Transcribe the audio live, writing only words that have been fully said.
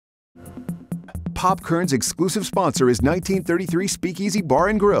Pop Kern's exclusive sponsor is 1933 Speakeasy Bar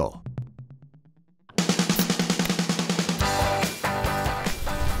and Grill.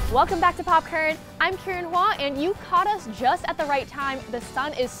 Welcome back to Pop Kern. I'm Karen Hua, and you caught us just at the right time. The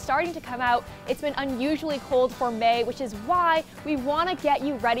sun is starting to come out. It's been unusually cold for May, which is why we want to get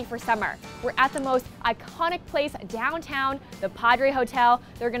you ready for summer. We're at the most iconic place downtown, the Padre Hotel.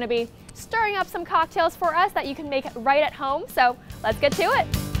 They're going to be stirring up some cocktails for us that you can make right at home. So let's get to it.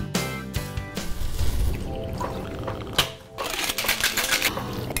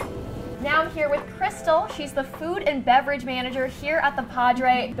 Now I'm here with Crystal. She's the food and beverage manager here at the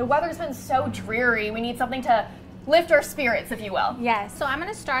Padre. The weather's been so dreary. We need something to lift our spirits, if you will. Yes, so I'm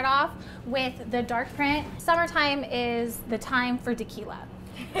gonna start off with the dark print. Summertime is the time for tequila.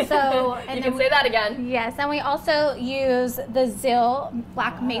 So and you can say that again. Yes, and we also use the Zill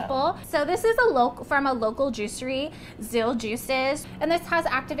Black Maple. So this is from a local juicery, Zill Juices, and this has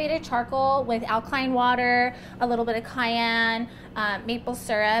activated charcoal with alkaline water, a little bit of cayenne, maple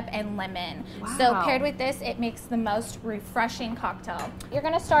syrup, and lemon. Wow. So paired with this, it makes the most refreshing cocktail. You're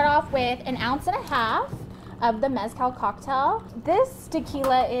gonna start off with 1.5 ounces of the mezcal cocktail. This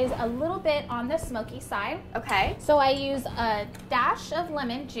tequila is a little bit on the smoky side. Okay. So I use a dash of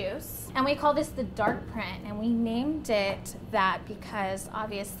lemon juice, and we call this the dark print, and we named it that because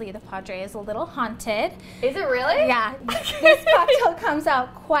obviously the Padre is a little haunted. Is it really? Yeah, this cocktail comes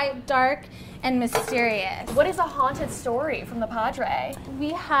out quite dark and mysterious. What is a haunted story from the Padre? We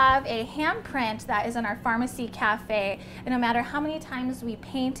have a handprint that is in our pharmacy cafe, and no matter how many times we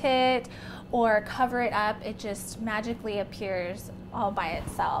paint it or cover it up, it just magically appears all by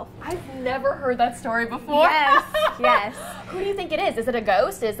itself. I've never heard that story before. Yes, yes. Who do you think it is? Is it a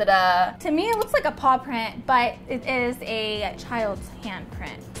ghost? Is it a... To me, it looks like a paw print, but it is a child's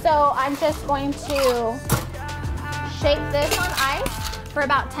handprint. So I'm just going to shake this on ice for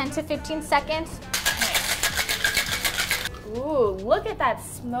about 10 to 15 seconds. Ooh, look at that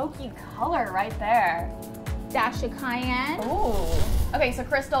smoky color right there. Dash of cayenne. Ooh. Okay, so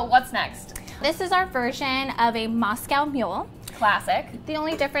Crystal, what's next? This is our version of a Moscow Mule. Classic. The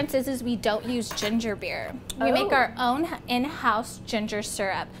only difference is we don't use ginger beer. We make our own in-house ginger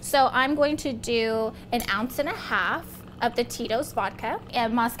syrup. So I'm going to do 1.5 ounces of the Tito's vodka.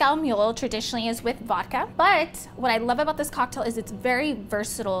 And Moscow Mule traditionally is with vodka. But what I love about this cocktail is it's very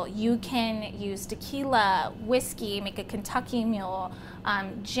versatile. You can use tequila, whiskey, make a Kentucky Mule,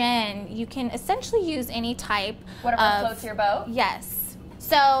 gin. You can essentially use any type Whatever floats your boat? Yes.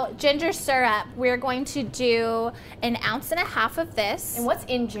 So ginger syrup, we're going to do 1.5 ounces of this. And what's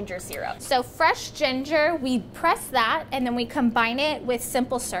in ginger syrup? So fresh ginger, we press that and then we combine it with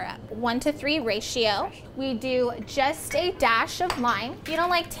simple syrup, 1:3 ratio. We do just a dash of lime. If you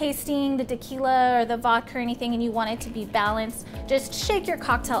don't like tasting the tequila or the vodka or anything and you want it to be balanced, just shake your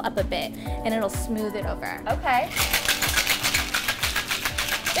cocktail up a bit and it'll smooth it over. Okay.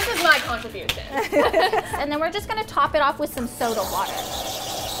 This is my contribution. And then we're just gonna top it off with some soda water.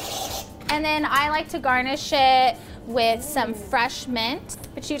 And then I like to garnish it with some fresh mint,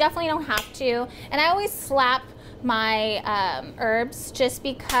 but you definitely don't have to. And I always slap my herbs just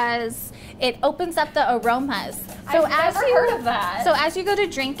because it opens up the aromas. So I've never heard of that. So as you go to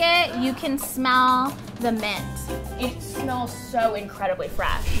drink it, you can smell the mint. It smells so incredibly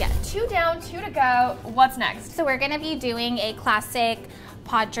fresh. Yeah. 2 down, 2 to go. What's next? So we're gonna be doing a classic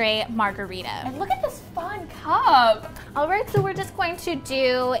Padre margarita. And look at this fun cup. All right, so we're just going to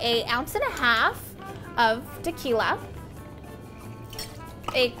do 1.5 ounces of tequila,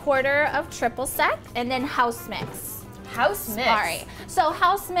 1/4 of triple sec, and then house mix. House mix? Sorry. So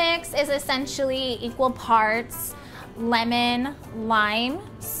house mix is essentially equal parts lemon, lime,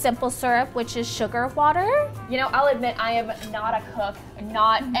 simple syrup, which is sugar water. You know, I'll admit I am not a cook,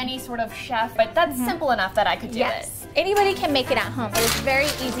 not any sort of chef, but that's simple enough that I could do it. Anybody can make it at home, but it's very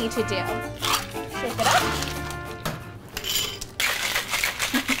easy to do. Shake it up.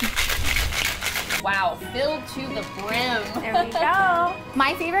 Wow, filled to the brim. There we go.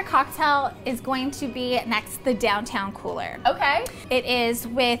 My favorite cocktail is going to be next, the Downtown Cooler. Okay. It is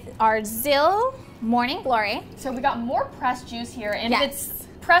with our Zill Morning Glory. So we got more pressed juice here, and Yes. if it's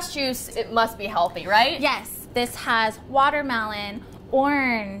pressed juice, it must be healthy, right? Yes, this has watermelon,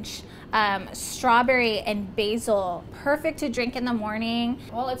 orange, strawberry, and basil. Perfect to drink in the morning.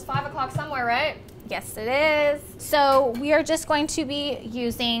 Well, it's 5 o'clock somewhere, right? Yes, it is. So we are just going to be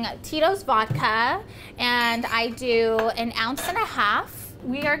using Tito's vodka, and I do 1.5 ounces.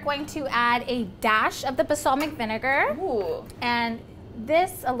 We are going to add a dash of the balsamic vinegar. Ooh. And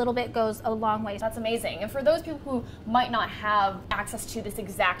this a little bit goes a long way. That's amazing. And for those people who might not have access to this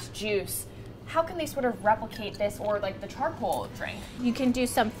exact juice, how can they sort of replicate this or like the charcoal drink? You can do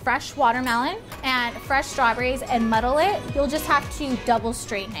some fresh watermelon and fresh strawberries and muddle it. You'll just have to double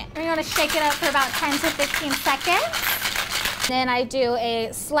strain it. And you're gonna shake it up for about 10 to 15 seconds. Then I do a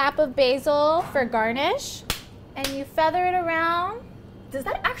slap of basil for garnish, and you feather it around. Does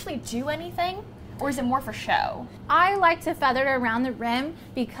that actually do anything? Or is it more for show? I like to feather it around the rim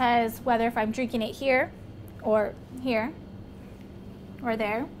because whether if I'm drinking it here or there,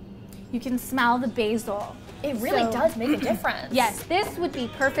 you can smell the basil. It really does make a difference. Yes, this would be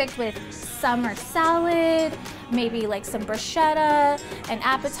perfect with summer salad, maybe like some bruschetta, an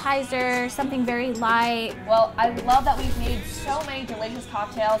appetizer, something very light. Well, I love that we've made so many delicious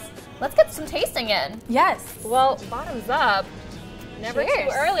cocktails. Let's get some tasting in. Yes. Well, bottoms up. Never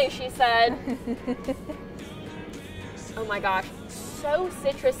Cheers. too early, she said. Oh my gosh, so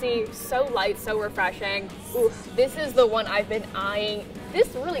citrusy, so light, so refreshing. Ooh, this is the one I've been eyeing. This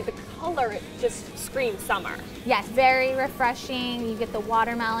really, the color just screams summer. Yes, very refreshing. You get the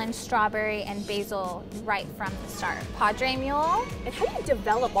watermelon, strawberry, and basil right from the start. Padre Mule. And how do you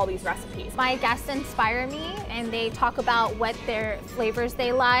develop all these recipes? My guests inspire me, and they talk about what their flavors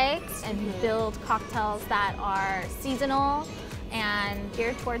they like and build cocktails that are seasonal and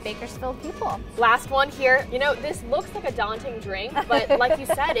geared toward Bakersfield people. Last one here. You know, this looks like a daunting drink, but like you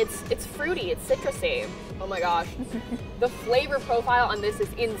said, it's fruity, it's citrusy. Oh my gosh. The flavor profile on this is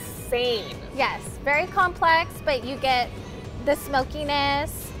insane. Yes, very complex, but you get the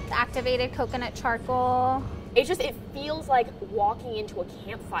smokiness, the activated coconut charcoal. It feels like walking into a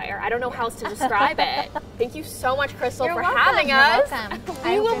campfire. I don't know how else to describe it. Thank you so much, Crystal, You're for welcome. having us. You're welcome.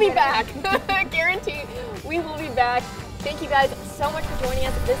 We will be back. Guarantee we will be back. Thank you guys so much for joining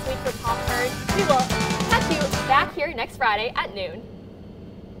us this week for Pop Kern. We will catch you back here next Friday at noon.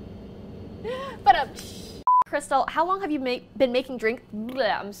 But Crystal, how long have you been making drink?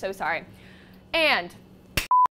 Bleh, I'm so sorry. And